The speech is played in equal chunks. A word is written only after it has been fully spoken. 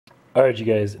Alright you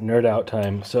guys, nerd out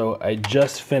time. So I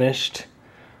just finished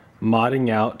modding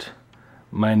out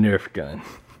my Nerf gun.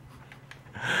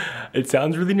 It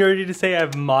sounds really nerdy to say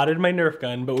I've modded my Nerf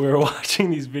gun, but we were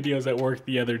watching these videos at work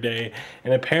the other day,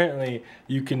 and apparently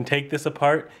you can take this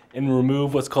apart and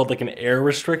remove what's called like an air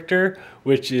restrictor,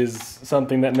 which is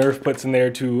something that Nerf puts in there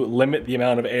to limit the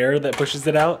amount of air that pushes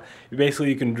it out. Basically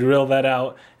you can drill that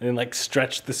out and then like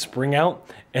stretch the spring out,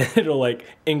 and it'll like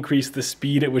increase the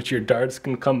speed at which your darts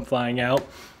can come flying out.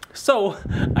 So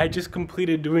I just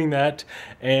completed doing that,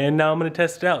 and now I'm gonna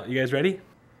test it out. You guys ready?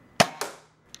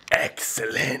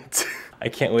 Excellent. I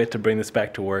can't wait to bring this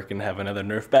back to work and have another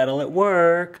Nerf battle at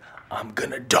work. I'm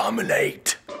gonna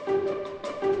dominate.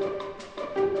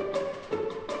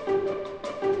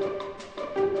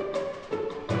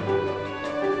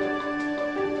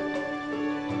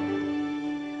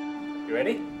 You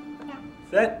ready? Yeah.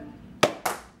 Set.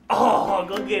 Oh,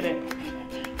 go get it.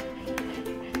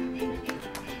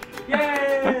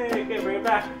 Yay! Okay, bring it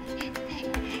back.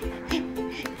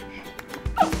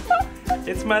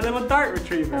 It's my little dart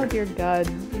retriever. Oh dear God.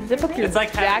 Zip up your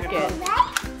jacket.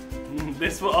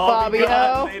 This will all be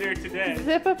gone later today.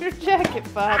 Zip up your jacket,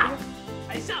 Bobby.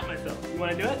 I shot myself. You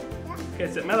want to do it? Yeah. Okay,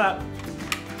 sit in my lap.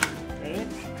 Ready?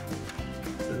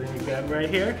 So then you grab right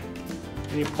here,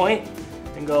 and you point,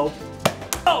 and go,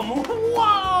 oh,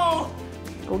 whoa!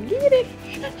 Go get it.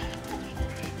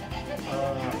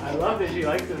 I love that she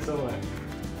likes it so much.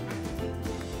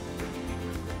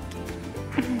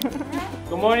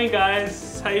 Good morning,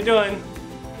 guys. How you doing?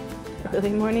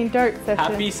 Early morning dart session.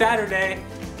 Happy Saturday.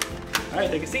 All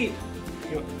right, take a seat.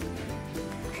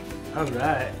 All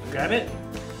right, grab it.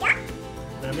 Yeah.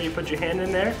 Remember, you put your hand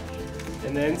in there,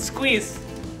 and then squeeze.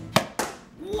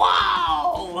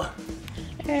 Wow!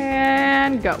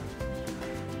 And go.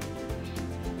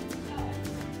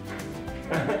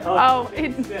 Oh,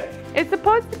 it's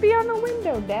supposed to be on the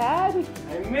window, Dad.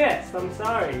 I missed. I'm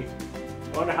sorry.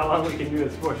 I wonder how long we can do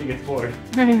this before she gets bored.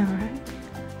 All right.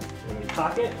 Let me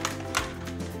cock it.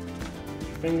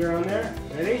 Finger on there.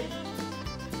 Ready?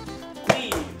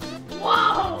 Squeeze.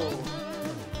 Whoa!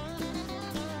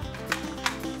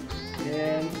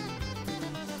 And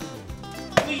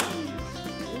squeeze.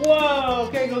 Whoa!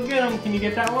 Okay, go get him. Can you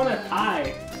get that one? That's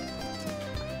high.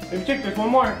 Baby chick, there's one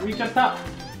more. Reach up top.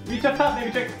 Reach up top,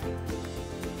 baby chick.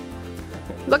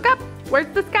 Look up. Where's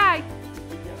the sky?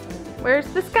 Where's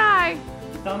the sky?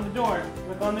 It's on the door.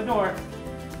 Look on the door.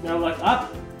 Now look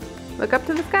up. Look up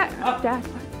to the sky. Up. Dad,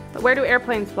 where do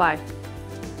airplanes fly?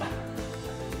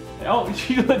 Oh,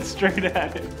 she looked straight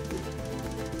at it.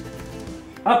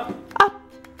 Up. Up.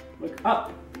 Look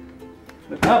up.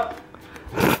 Look up.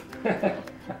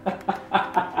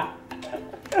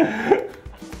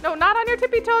 No, not on your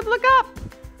tippy toes. Look up.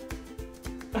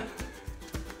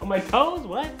 On my toes?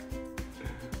 What?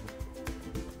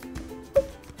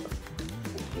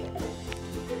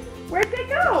 Where'd they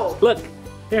go? Look.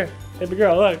 Here. Baby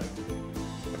girl, look.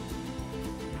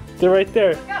 They're right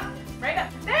there. Look up. Right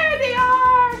up. There they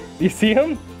are. You see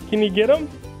them? Can you get them?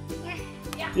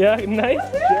 Yeah. Yeah, nice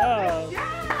job. Good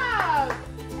job.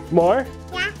 More?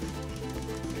 Yeah.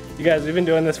 You guys, we've been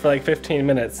doing this for like 15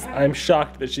 minutes. I'm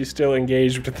shocked that she's still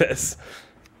engaged with this.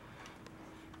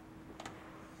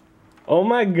 Oh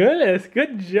my goodness,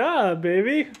 good job,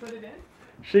 baby. Put it in.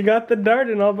 She got the dart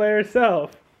in all by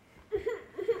herself.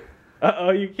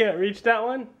 Uh-oh, you can't reach that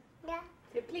one? Yeah.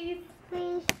 Please.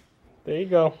 Please. There you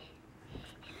go.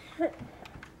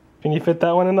 Can you fit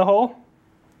that one in the hole?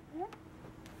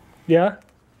 Yeah?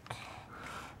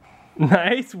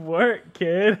 Nice work,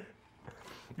 kid.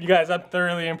 You guys, I'm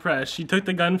thoroughly impressed. She took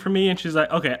the gun from me and she's like,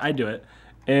 okay, I do it.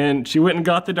 And she went and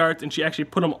got the darts and she actually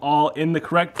put them all in the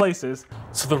correct places.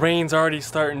 So the rain's already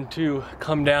starting to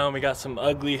come down. We got some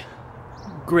ugly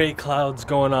gray clouds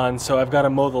going on, so I've got to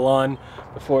mow the lawn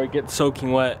before it gets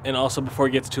soaking wet and also before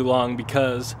it gets too long,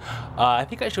 because I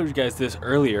think I showed you guys this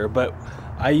earlier, but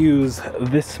I use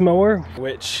this mower,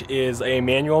 which is a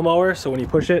manual mower, so when you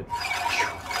push it,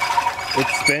 it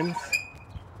spins.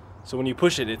 So when you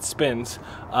push it, it spins,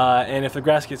 and if the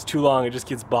grass gets too long, it just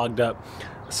gets bogged up.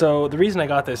 So the reason I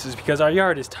got this is because our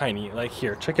yard is tiny. Like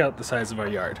here, check out the size of our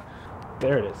yard.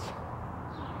 There it is.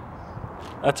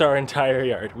 That's our entire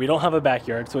yard. We don't have a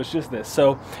backyard, so it's just this.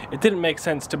 So it didn't make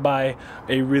sense to buy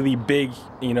a really big,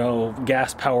 you know,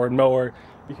 gas-powered mower,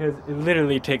 because it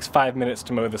literally takes 5 minutes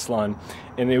to mow this lawn,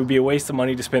 and it would be a waste of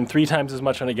money to spend 3 times as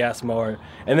much on a gas mower,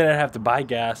 and then I'd have to buy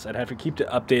gas, I'd have to keep it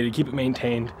updated, keep it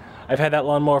maintained. I've had that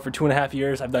lawnmower for 2.5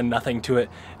 years, I've done nothing to it,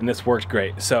 and this worked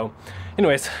great. So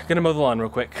anyways, gonna mow the lawn real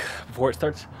quick before it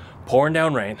starts pouring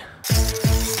down rain.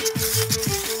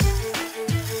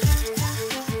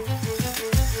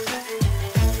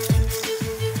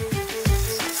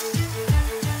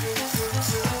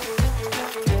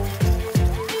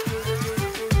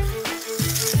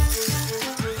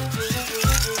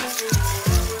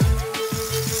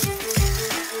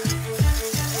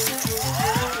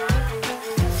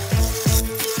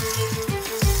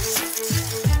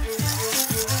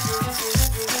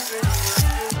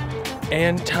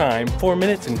 And time, 4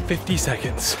 minutes and 50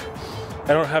 seconds. I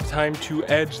don't have time to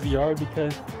edge the yard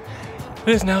because it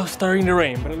is now starting to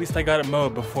rain, but at least I got it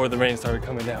mowed before the rain started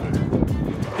coming down.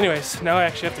 Anyways, now I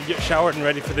actually have to get showered and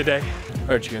ready for the day. All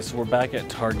right, you guys, so we're back at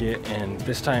Target, and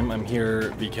this time I'm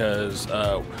here because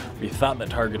we thought that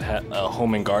Target had a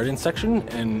home and garden section,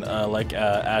 and like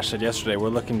Ash said yesterday, we're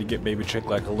looking to get Baby Chick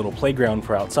like a little playground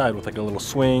for outside with like a little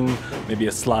swing, maybe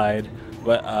a slide,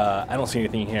 but I don't see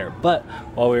anything here. But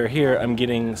while we were here, I'm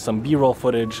getting some B-roll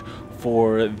footage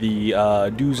for the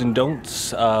do's and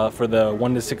don'ts for the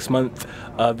 1 to 6 month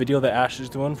video that Ash is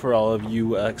doing for all of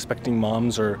you expecting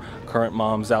moms or current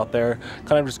moms out there.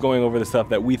 Kind of just going over the stuff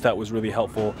that we thought was really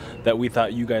helpful, that we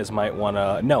thought you guys might want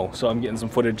to know. So I'm getting some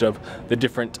footage of the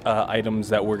different items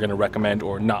that we're going to recommend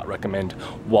or not recommend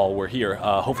while we're here.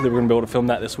 Hopefully we're going to be able to film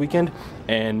that this weekend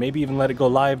and maybe even let it go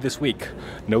live this week.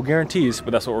 No guarantees,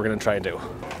 but that's what we're going to try and do.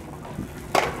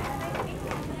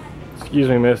 Excuse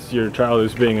me, miss, your child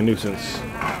is being a nuisance.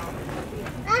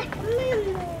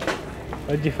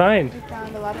 What'd you find? We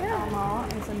found a lot of Elmo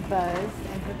and some Buzz,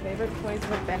 and her favorite toys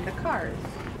were Benda cars.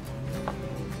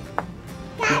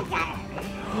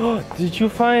 Did you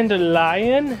find a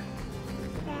lion?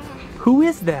 Who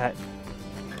is that?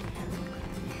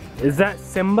 Is that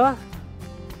Simba?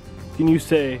 Can you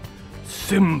say,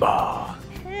 Simba,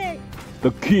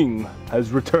 the king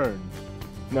has returned?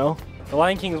 No? The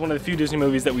Lion King is one of the few Disney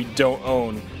movies that we don't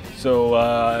own,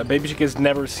 so Baby Chick has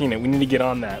never seen it. We need to get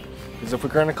on that. Because if we're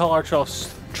going to call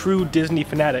ourselves true Disney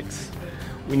fanatics,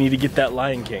 we need to get that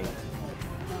Lion King.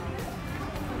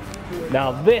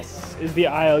 Now this is the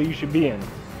aisle you should be in.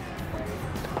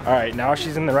 Alright, now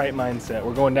she's in the right mindset.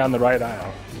 We're going down the right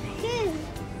aisle.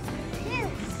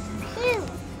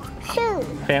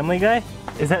 Family Guy?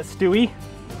 Is that Stewie?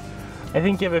 I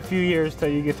think you have a few years till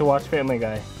you get to watch Family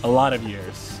Guy. A lot of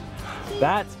years.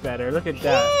 That's better. Look at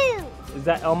that. Is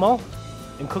that Elmo?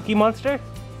 And Cookie Monster?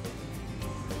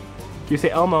 You say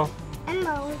Elmo.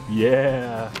 Elmo.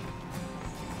 Yeah.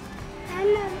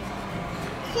 Elmo.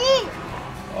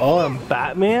 Oh, and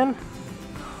Batman?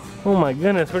 Oh my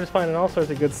goodness, we're just finding all sorts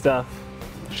of good stuff.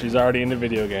 She's already into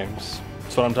video games.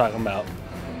 That's what I'm talking about.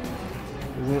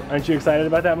 Aren't you excited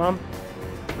about that, Mom?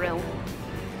 Real.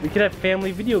 We could have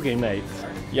family video game nights.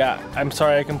 Yeah, I'm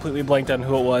sorry I completely blanked on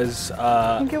who it was.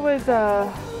 I think it was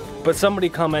But somebody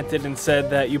commented and said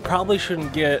that you probably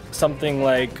shouldn't get something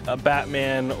like a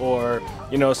Batman or,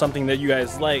 you know, something that you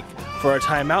guys like for a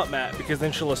timeout mat, because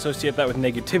then she'll associate that with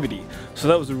negativity. So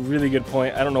that was a really good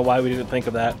point. I don't know why we didn't think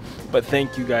of that, but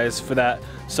thank you guys for that.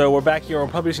 So we're back here. We're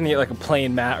probably just gonna get like a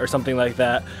plain mat or something like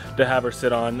that to have her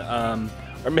sit on.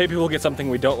 Or maybe we'll get something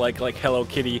we don't like Hello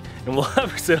Kitty, and we'll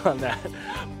have her sit on that.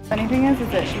 Funny thing is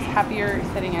that she's happier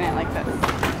sitting in it like this.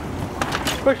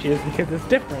 Of course she is, because it's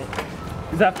different.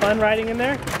 Is that fun riding in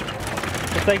there?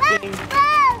 It's like being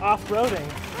off-roading.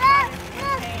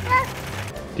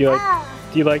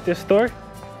 Do you like this store?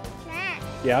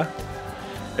 Yeah?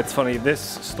 It's funny, this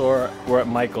store, we're at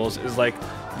Michael's, is like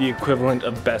the equivalent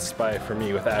of Best Buy for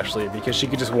me with Ashley, because she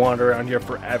could just wander around here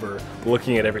forever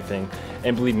looking at everything.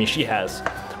 And believe me, she has.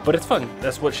 But it's fun.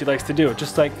 That's what she likes to do.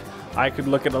 Just like I could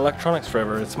look at electronics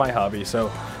forever. It's my hobby, so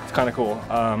it's kind of cool.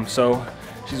 So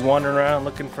she's wandering around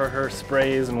looking for her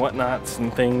sprays and whatnots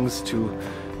and things to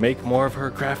make more of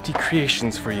her crafty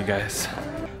creations for you guys.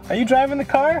 Are you driving the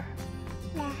car?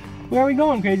 Yeah. Where are we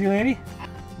going, crazy lady?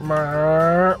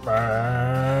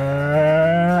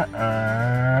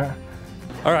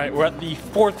 All right, we're at the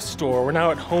fourth store. We're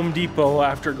now at Home Depot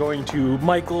after going to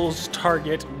Michael's,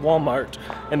 Target, Walmart,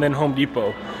 and then Home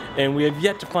Depot. And we have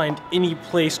yet to find any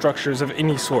play structures of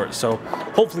any sort, so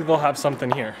hopefully they'll have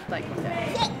something here. Like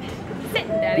that. Sit,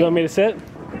 Daddy. You want me to sit?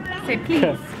 Say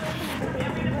please.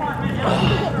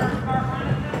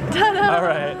 All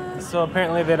right, so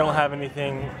apparently they don't have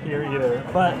anything here either,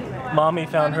 but Mommy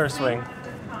found her swing.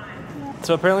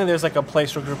 So apparently there's like a play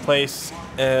structure place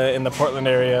in the Portland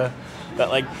area that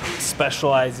like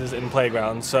specializes in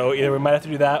playgrounds. So either we might have to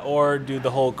do that or do the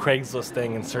whole Craigslist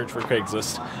thing and search for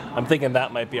Craigslist. I'm thinking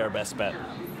that might be our best bet.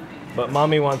 But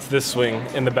Mommy wants this swing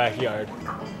in the backyard.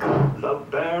 The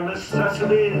bare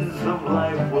necessities of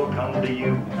life will come to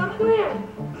you.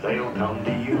 They'll come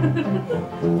to you.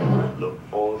 Look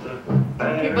for the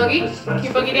bare necessities.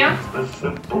 Keep boogie down. The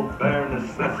simple bare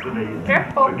necessities.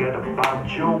 Careful. Forget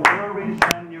about your worries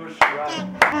and your strife.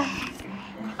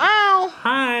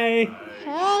 Hi!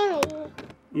 Hey.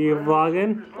 You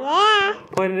vlogging? Yeah.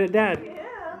 Point it at Dad.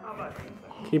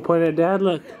 Can you point it at Dad?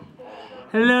 Look.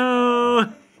 Hello!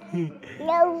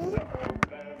 No.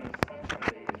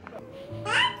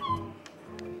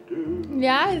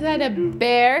 Yeah, is that a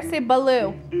bear? Say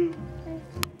Baloo.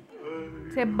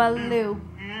 Say Baloo.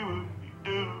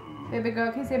 Baby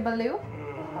girl, can you say Baloo?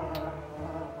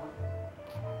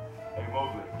 Hey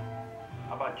Mowgli,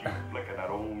 how about you flicking that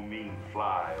old mean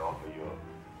fly off of your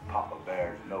Papa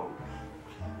Bear's nose?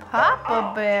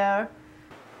 Papa Bear.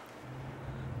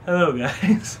 Hello,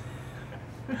 guys.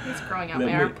 He's growing out Let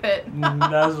my me armpit.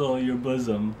 nuzzle your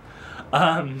bosom.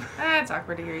 That's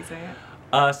awkward to hear you say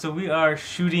it. So we are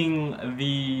shooting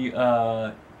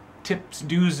the tips,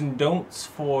 do's, and don'ts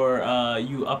for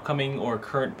you upcoming or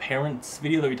current parents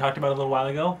video that we talked about a little while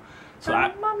ago. So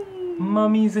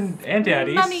mummies and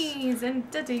daddies. Mummies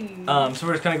and daddies. So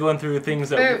we're just kind of going through things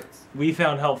that we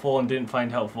found helpful and didn't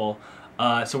find helpful.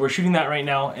 So we're shooting that right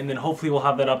now, and then hopefully we'll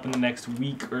have that up in the next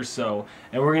week or so.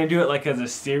 And we're gonna do it like as a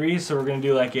series. So we're gonna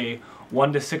do like a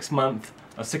 1 to 6 month,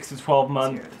 a 6 to 12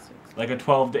 month, like a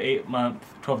 12 to 8 month,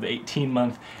 12 to 18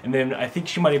 month, and then I think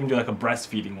she might even do like a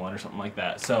breastfeeding one or something like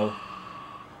that. So.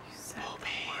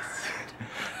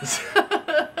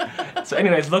 So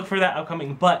anyways, look for that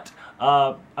upcoming. But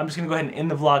I'm just gonna go ahead and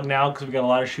end the vlog now because we got a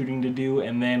lot of shooting to do,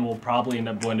 and then we'll probably end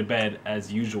up going to bed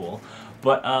as usual.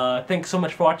 But thanks so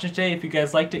much for watching today. If you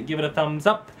guys liked it, give it a thumbs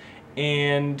up.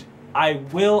 And I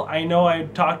know I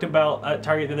talked about at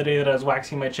Target the other day that I was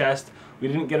waxing my chest. We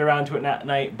didn't get around to it that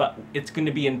night, but it's going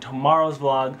to be in tomorrow's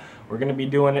vlog. We're going to be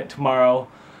doing it tomorrow.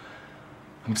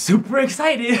 I'm super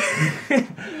excited.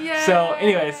 So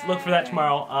anyways, look for that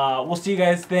tomorrow. We'll see you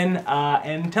guys then.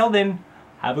 Until then,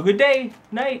 have a good day,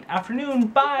 night, afternoon,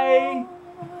 bye.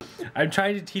 I'm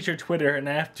trying to teach her Twitter, and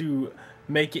I have to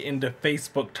make it into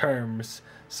Facebook terms.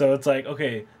 So it's like,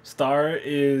 okay, star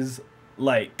is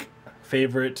like,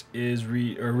 favorite is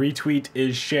retweet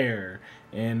is share,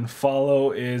 and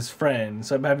follow is friend.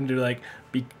 So I'm having to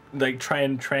try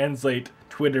and translate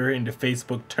Twitter into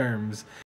Facebook terms.